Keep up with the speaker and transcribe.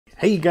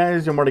Hey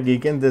guys, I'm Mario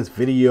Geek. In this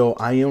video,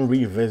 I am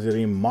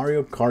revisiting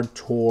Mario Kart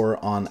Tour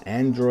on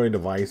Android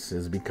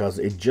devices because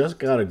it just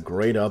got a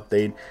great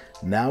update.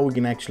 Now we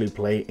can actually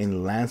play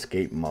in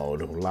landscape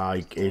mode.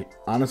 Like,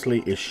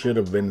 honestly, it should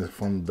have been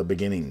from the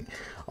beginning.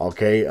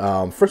 Okay,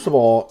 first of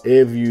all,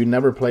 if you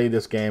never played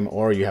this game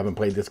or you haven't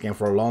played this game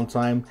for a long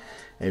time,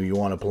 and you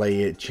want to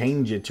play it,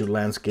 change it to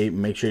landscape.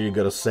 Make sure you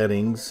go to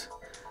settings.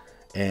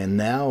 And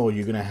now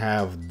you're gonna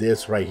have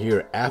this right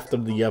here after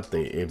the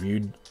update. If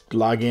you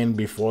log in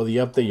before the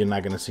update, you're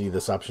not gonna see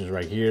this options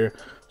right here.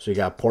 So you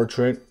got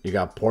portrait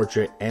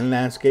and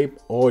landscape,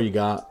 or you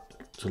got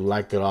to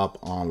like it up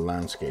on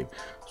landscape.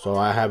 So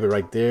I have it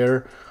right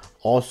there.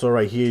 Also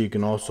right here, you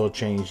can also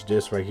change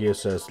this right here. It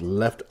says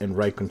left and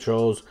right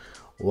controls.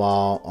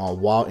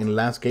 While in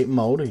landscape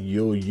mode,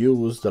 you'll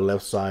use the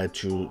left side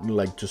to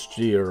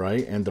steer,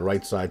 right, and the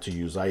right side to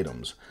use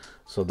items.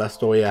 So that's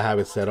the way I have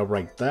it set up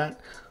like that.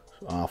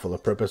 For the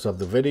purpose of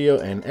the video,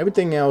 and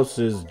everything else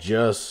is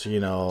just,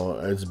 you know,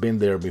 it's been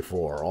there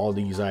before. All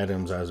these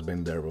items has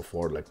been there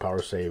before, like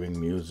power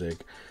saving,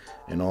 music,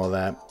 and all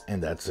that,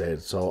 and that's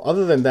it. So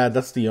other than that,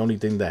 that's the only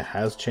thing that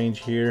has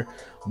changed here.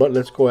 But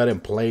let's go ahead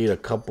and play a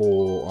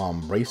couple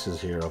races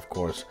here. Of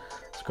course,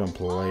 it's gonna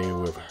play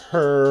with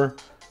her.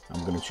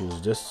 I'm gonna choose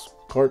this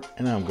cart,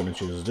 and I'm gonna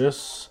choose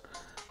this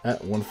at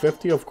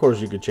 150. Of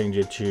course, you could change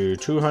it to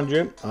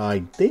 200. I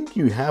think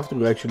you have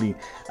to actually,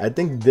 I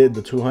think the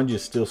 200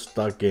 is still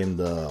stuck in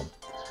the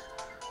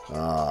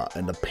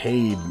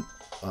paid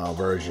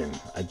version,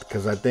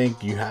 because I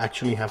think you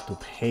actually have to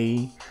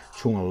pay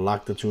to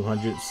unlock the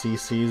 200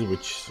 cc's,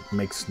 which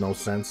makes no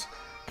sense.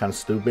 Kind of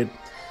stupid.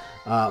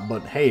 But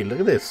hey, look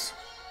at this.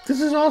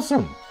 This is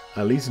awesome.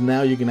 At least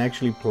now you can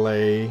actually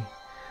play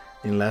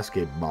in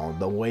landscape mode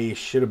the way it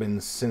should have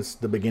been since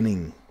the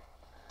beginning.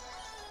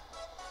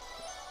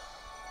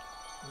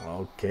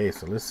 Okay,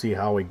 so let's see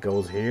how it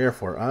goes here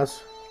for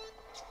us.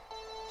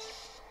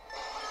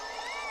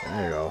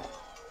 There you go.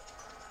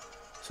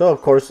 So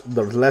of course,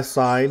 the left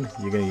side,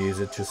 you're gonna use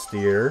it to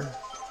steer.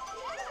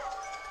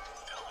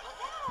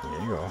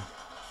 There you go.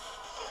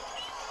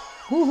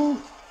 Woohoo!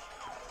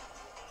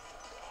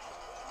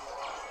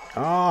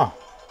 Ah,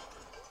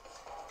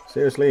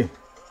 seriously.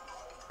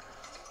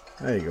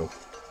 There you go.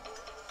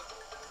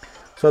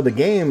 So the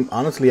game,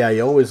 honestly, I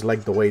always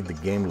like the way the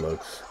game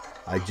looks.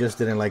 I just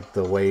didn't like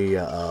the way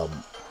the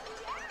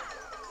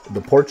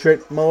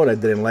portrait mode. I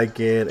didn't like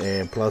it,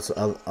 and plus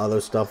other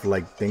stuff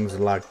like things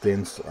locked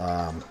in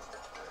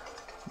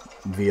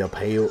via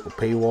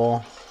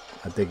paywall.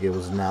 I think it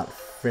was not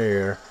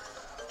fair.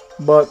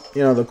 But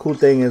you know, the cool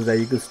thing is that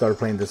you can start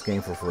playing this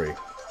game for free.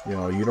 You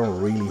know, you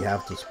don't really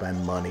have to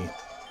spend money.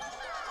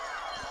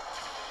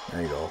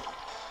 There you go.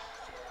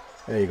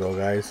 There you go,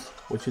 guys.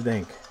 What you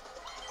think?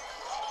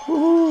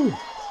 Woohoo!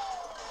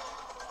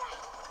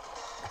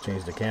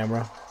 Change the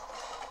camera.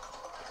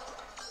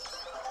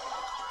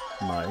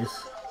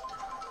 Nice.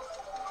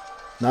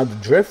 Now the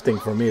drifting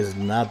for me is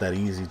not that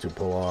easy to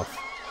pull off.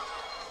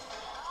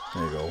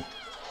 There you go.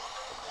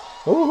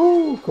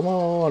 Woohoo! Come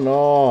on!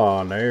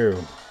 Oh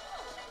no!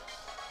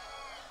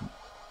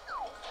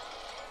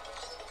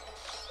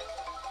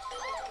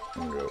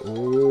 There you go.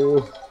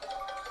 Ooh.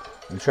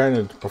 I'm trying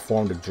to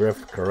perform the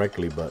drift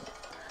correctly, but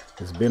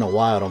it's been a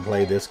while I don't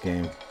play this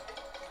game.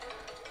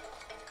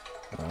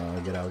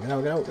 Get out, get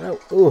out, get out, get out.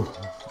 Ooh.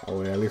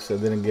 Oh, yeah, at least I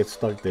didn't get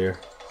stuck there.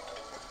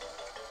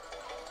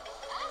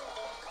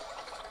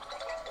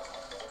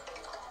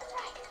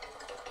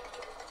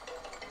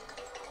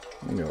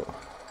 There you go.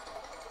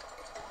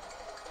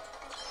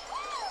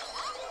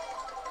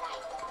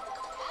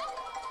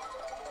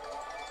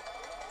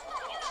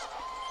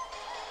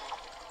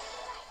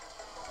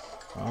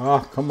 Ah,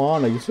 come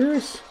on, are you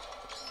serious?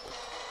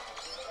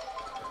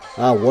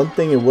 One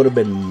thing it would have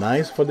been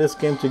nice for this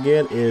game to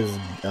get is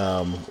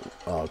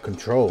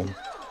control.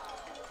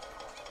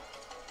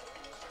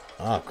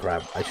 Ah,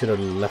 crap. I should have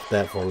left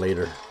that for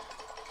later.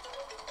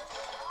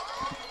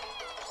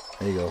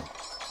 There you go.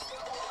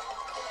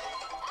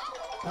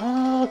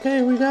 Ah,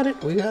 okay, we got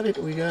it. We got it.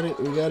 We got it.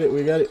 We got it.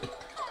 We got it.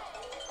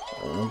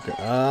 Okay.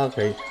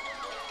 Okay.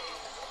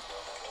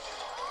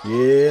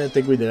 Yeah, I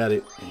think we got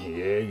it.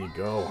 There you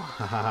go.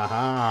 Ha ha ha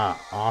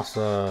ha.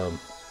 Awesome.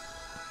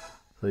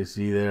 So you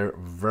see there,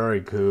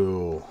 very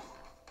cool.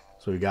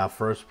 So we got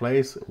first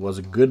place. It was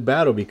a good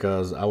battle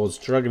because I was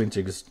struggling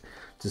to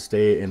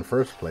stay in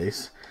first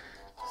place.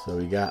 So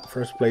we got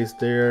first place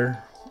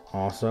there.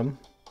 Awesome.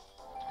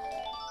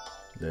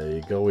 There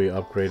you go. We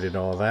upgraded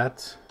all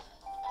that.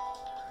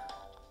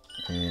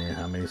 And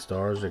how many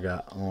stars? I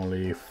got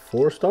only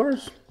 4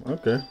 stars.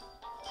 Okay.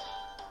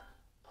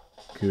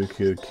 Cool.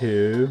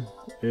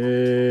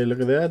 Hey, look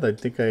at that. I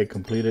think I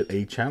completed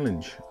a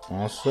challenge.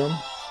 Awesome.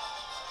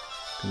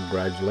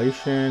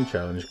 Congratulations,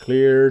 challenge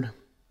cleared.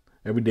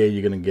 Every day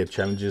you're gonna get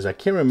challenges. I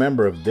can't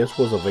remember if this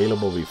was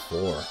available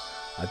before.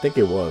 I think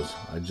it was.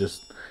 I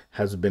just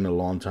has been a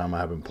long time I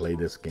haven't played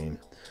this game.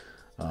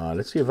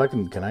 Let's see if I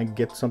can I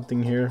get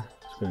something here?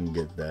 Just gonna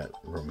get that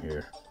from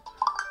here.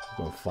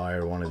 I'm gonna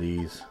fire one of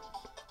these.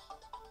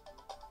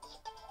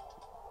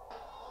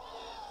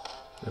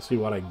 Let's see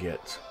what I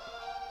get.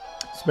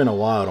 It's been a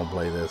while I don't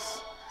play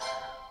this.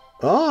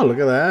 Oh, look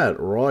at that,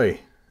 Roy.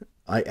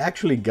 I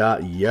actually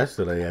got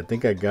yesterday. I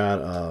think I got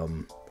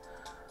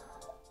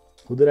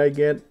who did I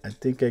get? I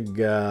think I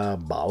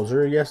got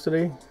Bowser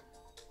yesterday.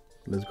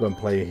 Let's go and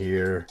play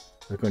here.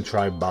 Let's go and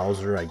try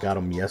Bowser. I got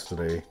him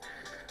yesterday.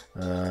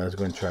 Let's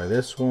go and try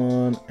this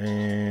one,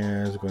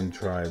 and let's go and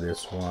try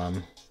this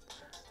one,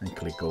 and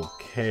click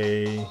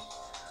OK.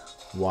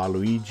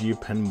 Waluigi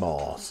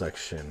pinball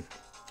section.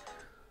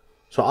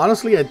 So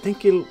honestly, I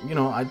think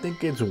I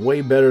think it's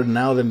way better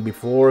now than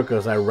before,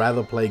 because I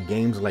rather play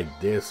games like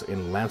this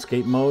in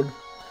landscape mode.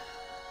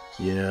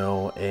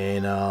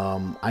 And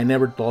I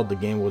never thought the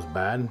game was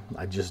bad.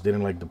 I just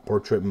didn't like the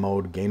portrait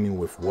mode gaming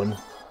with one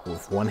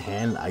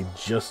hand.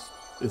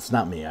 It's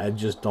not me. I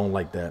just don't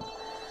like that.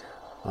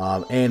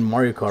 And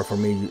Mario Kart for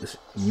me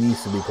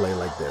needs to be played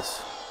like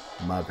this,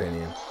 in my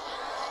opinion.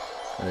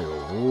 There you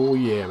go. Oh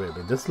yeah,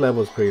 baby. This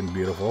level is pretty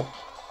beautiful.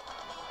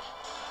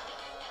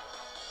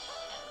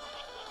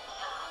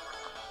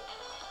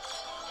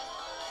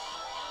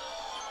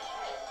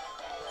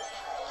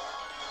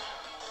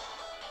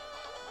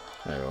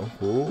 There you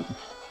go. Ooh.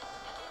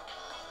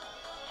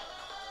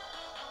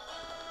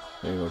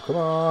 There you go. Come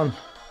on.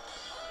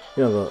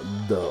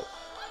 The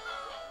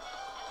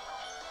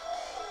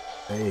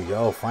there you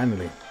go.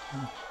 Finally.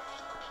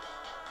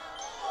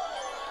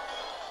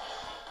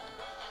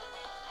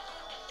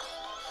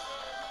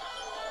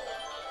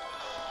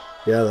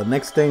 Yeah, the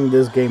next thing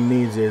this game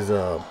needs is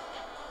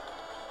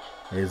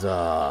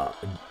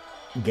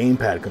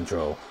gamepad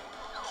control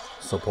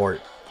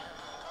support.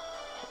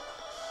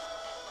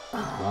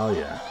 Oh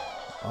yeah.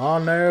 Oh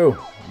no,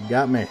 you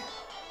got me.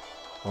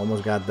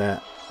 Almost got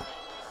that.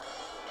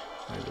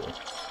 There you go.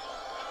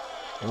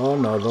 Oh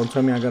no, don't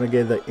tell me I'm gonna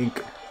get the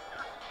ink.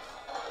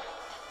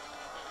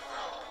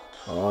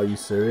 Oh, are you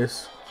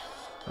serious?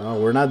 Oh,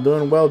 we're not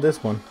doing well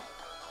this one.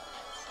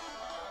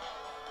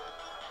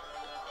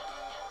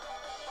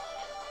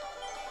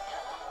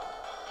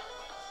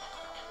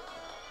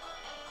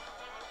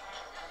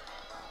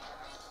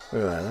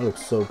 Look at that, that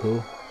looks so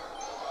cool.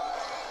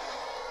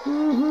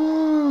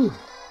 Woohoo!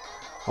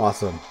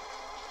 Awesome.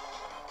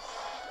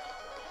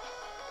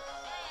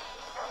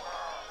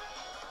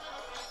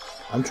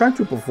 I'm trying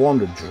to perform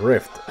the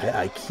drift.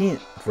 I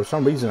can't, for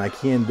some reason I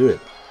can't do it.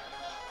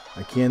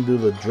 I can't do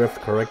the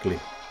drift correctly.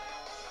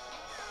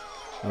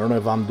 I don't know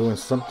if I'm doing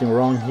something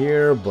wrong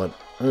here, but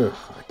I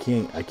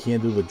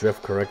can't do the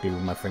drift correctly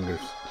with my fingers.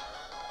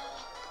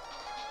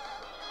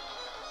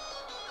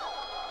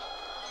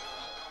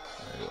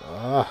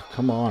 Ah,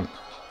 come on.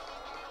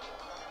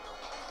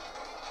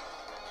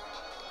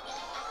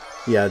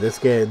 Yeah, this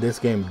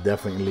game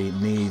definitely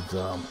needs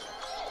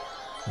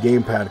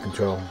gamepad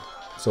control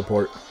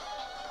support.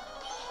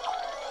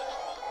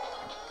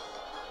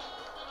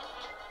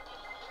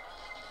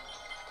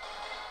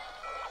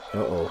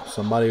 Uh-oh,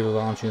 somebody was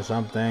launching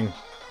something.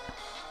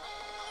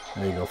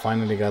 There you go,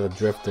 finally got the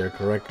drift there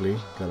correctly.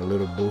 Got a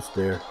little boost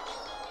there.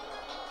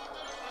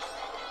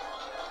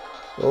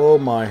 Oh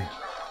my.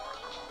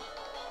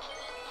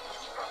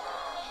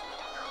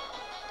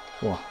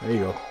 Oh, there you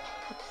go.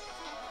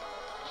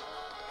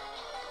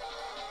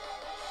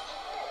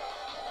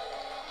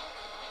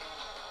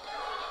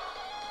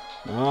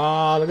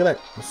 Ah, look at that.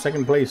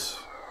 Second place.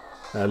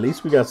 At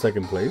least we got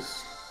second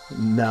place.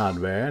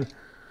 Not bad.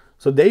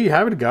 So there you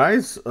have it,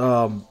 guys.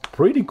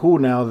 Pretty cool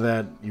now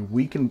that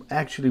we can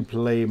actually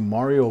play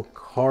Mario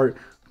Kart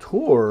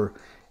Tour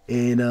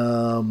in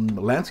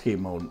landscape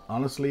mode.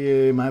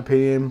 Honestly, in my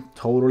opinion,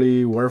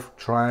 totally worth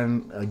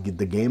trying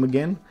the game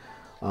again.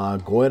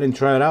 Go ahead and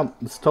try it out.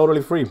 It's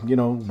totally free.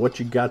 What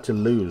you got to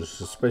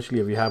lose, especially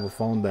if you have a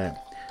phone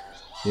that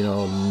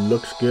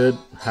looks good,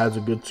 has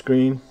a good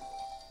screen.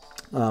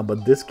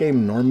 But this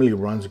game normally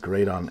runs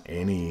great on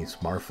any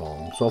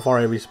smartphone. So far,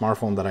 every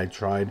smartphone that I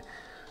tried,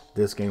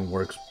 this game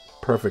works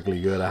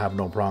perfectly good. I have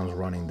no problems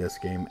running this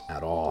game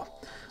at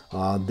all.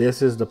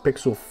 This is the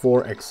Pixel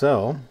 4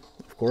 XL,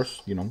 of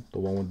course, the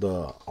one with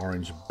the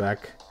orange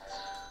back,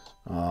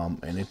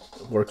 and it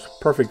works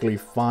perfectly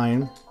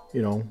fine.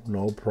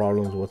 No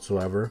problems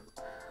whatsoever.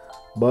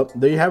 But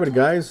there you have it,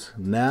 guys.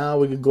 Now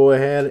we can go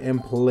ahead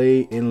and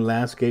play in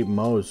landscape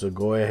mode. So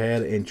go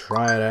ahead and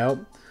try it out.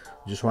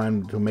 Just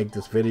wanted to make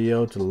this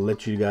video to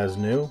let you guys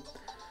know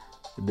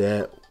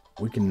that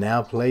we can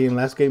now play in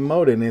landscape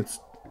mode, and it's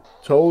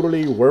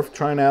totally worth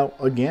trying out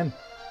again.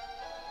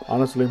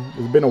 Honestly,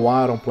 it's been a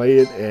while I don't play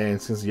it,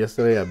 and since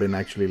yesterday I've been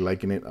actually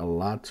liking it a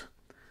lot.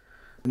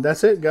 And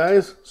that's it,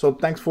 guys. So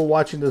thanks for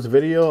watching this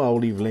video. I'll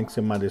leave links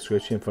in my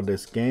description for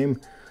this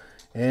game,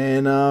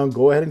 and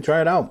go ahead and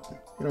try it out.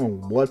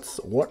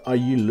 What are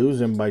you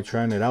losing by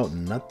trying it out?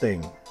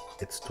 Nothing.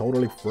 It's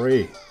totally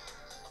free.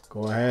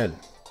 Go ahead.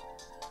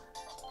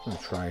 I'm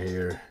gonna try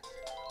here,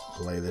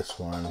 play this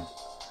one.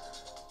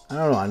 I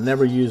don't know, I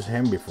never used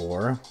him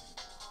before.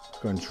 Let's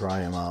go and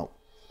try him out,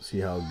 see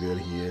how good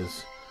he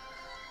is.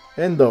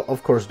 And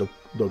of course the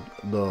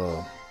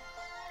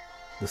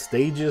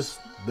stages,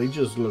 they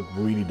just look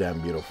really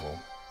damn beautiful.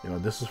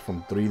 This is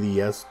from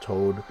 3DS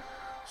Toad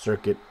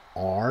Circuit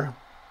R.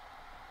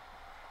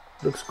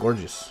 Looks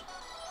gorgeous.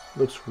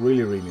 Looks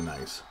really, really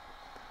nice.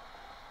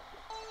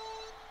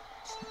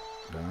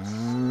 There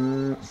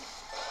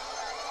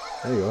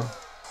you go.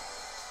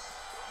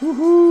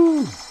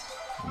 Woohoo!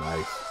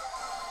 Nice.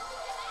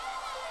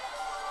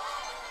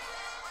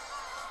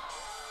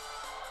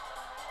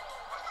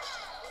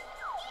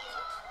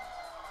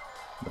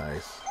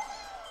 Nice.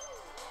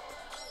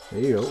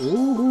 There you go.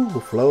 Ooh,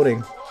 we're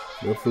floating.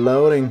 We're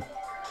floating.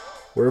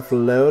 We're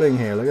floating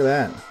here. Look at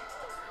that.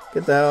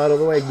 Get the hell out of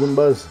the way,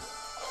 Goombas.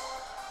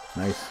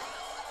 Nice.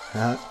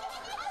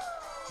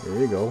 There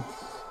you go.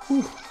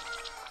 Whew.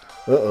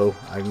 Uh-oh.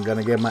 I'm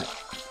gonna get my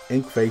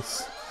ink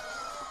face.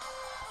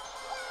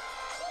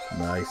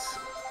 Nice.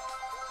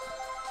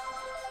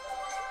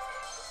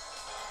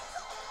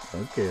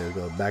 Okay, I'll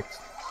go back.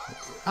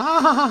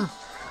 Ah!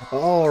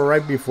 Oh,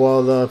 right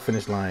before the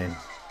finish line.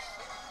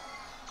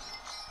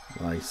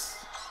 Nice.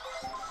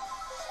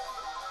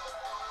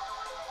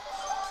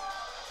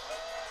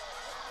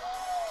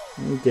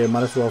 Okay,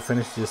 might as well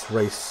finish this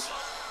race.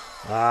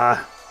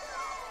 Ah,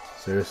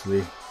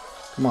 seriously.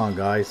 Come on,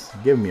 guys.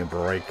 Give me a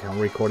break. I'm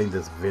recording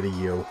this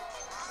video.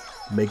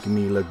 Making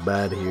me look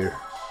bad here.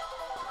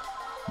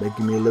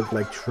 Making me look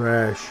like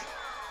trash.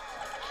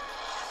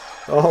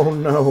 Oh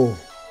no.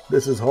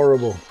 This is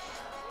horrible.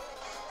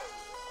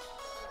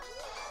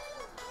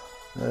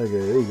 Okay,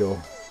 there you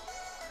go.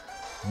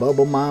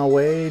 Bubble my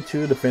way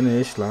to the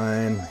finish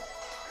line.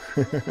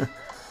 There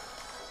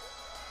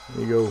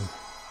you go.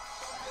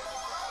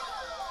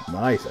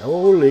 Nice.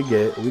 Holy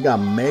get. We got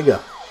mega.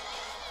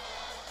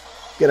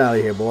 Get out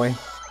of here, boy.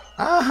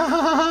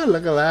 Ah,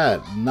 look at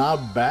that.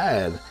 Not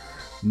bad.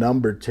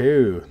 Number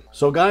 2.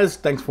 So guys,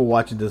 thanks for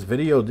watching this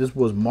video. This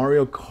was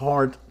Mario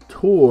Kart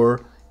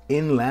Tour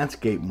in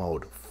landscape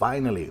mode.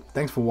 Finally.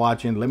 Thanks for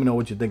watching. Let me know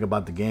what you think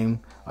about the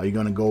game. Are you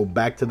going to go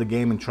back to the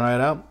game and try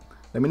it out?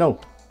 Let me know.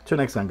 Till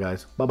next time,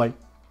 guys. Bye-bye.